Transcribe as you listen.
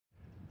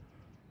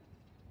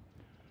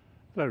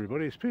Hello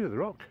everybody, it's Peter the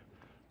Rock.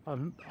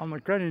 I'm on the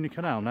Grand Union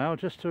Canal now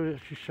just to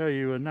show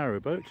you a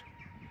narrowboat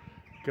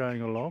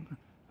going along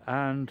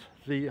and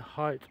the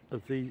height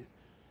of the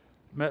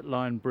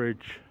Metline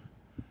Bridge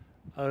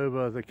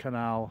over the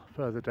canal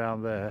further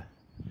down there.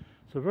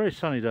 It's a very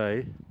sunny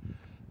day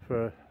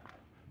for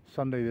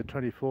Sunday the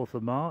 24th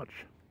of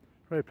March.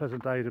 Very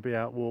pleasant day to be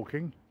out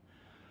walking.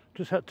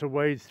 Just had to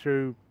wade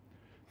through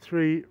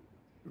three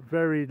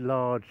very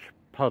large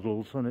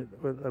puddles and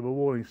there were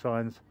warning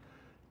signs: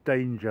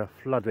 danger,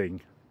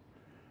 flooding.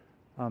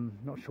 I'm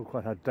not sure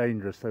quite how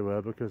dangerous they were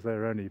because they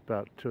were only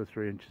about 2 or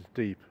 3 inches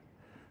deep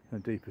in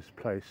the deepest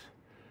place,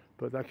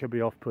 but that can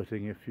be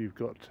off-putting if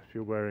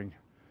you're wearing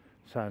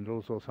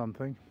sandals or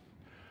something.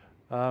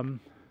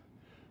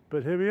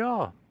 But here we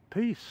are,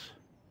 peace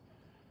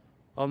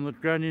on the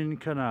Grand Union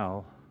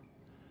Canal,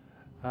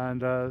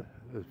 and the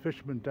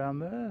fishermen down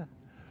there.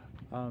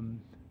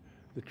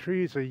 The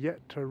trees are yet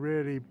to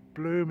really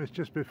bloom. It's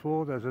just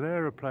before there's an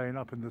aeroplane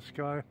up in the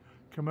sky,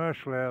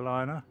 commercial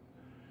airliner,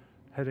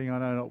 heading I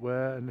know not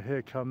where, and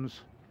here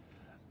comes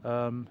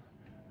a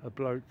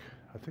bloke,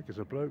 I think it's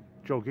a bloke,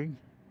 jogging,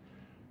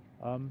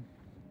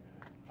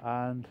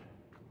 and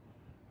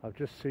I've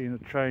just seen a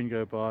train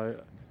go by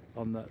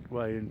on that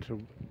way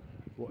into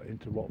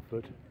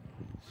Watford.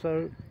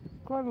 So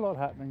quite a lot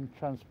happening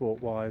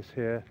transport wise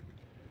here.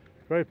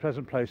 Very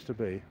pleasant place to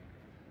be,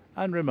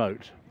 and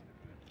remote.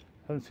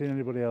 Haven't seen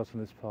anybody else on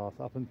this path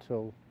up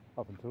until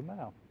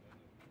now.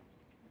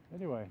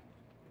 Anyway,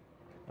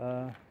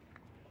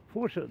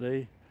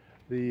 fortunately,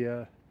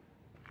 the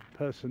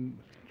person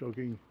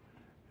jogging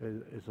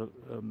is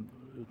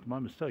my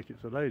mistake.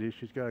 It's a lady.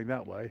 She's going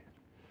that way,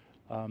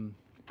 and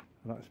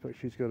I expect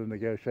she's going to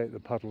negotiate the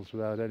puddles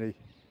without any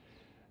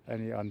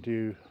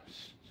undue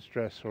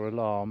stress or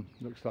alarm.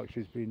 Looks like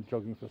she's been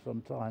jogging for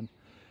some time,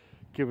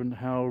 given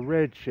how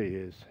red she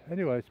is.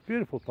 Anyway, it's a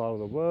beautiful part of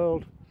the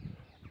world.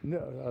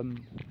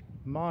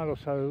 Mile or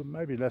so,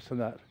 maybe less than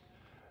that,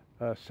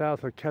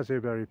 south of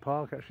Cazioberry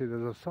Park. Actually,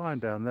 there's a sign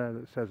down there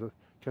that says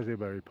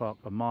Cazioberry Park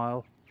a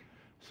mile,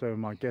 so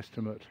my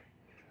guesstimate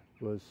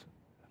was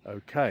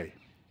okay.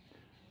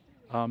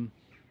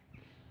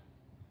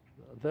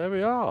 There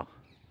we are.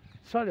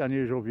 Slightly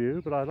unusual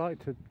view, but I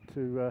like to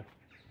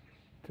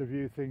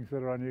view things that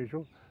are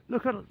unusual.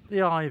 Look at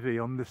the ivy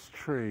on this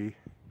tree.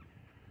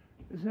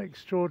 Isn't it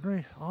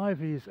extraordinary?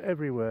 Ivy is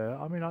everywhere.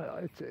 I mean,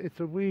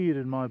 it's a weed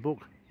in my book.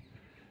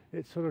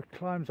 It sort of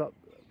climbs up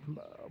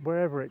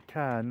wherever it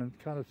can and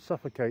kind of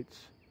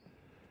suffocates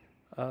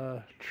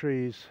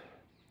trees.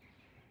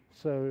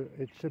 So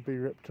it should be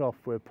ripped off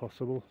where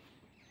possible.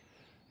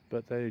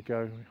 But there you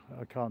go.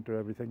 I can't do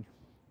everything.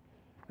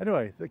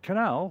 Anyway, the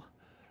canal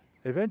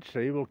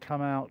eventually will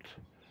come out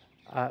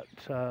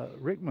at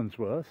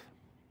Rickmansworth.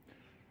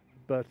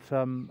 But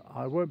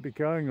I won't be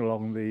going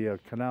along the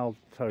canal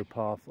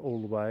towpath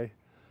all the way.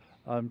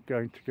 I'm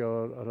going to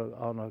go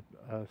on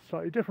a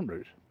slightly different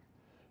route.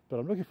 But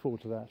I'm looking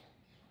forward to that.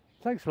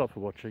 Thanks a lot for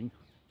watching.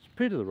 It's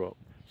Peter the Rock,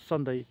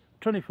 Sunday,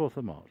 24th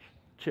of March.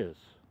 Cheers.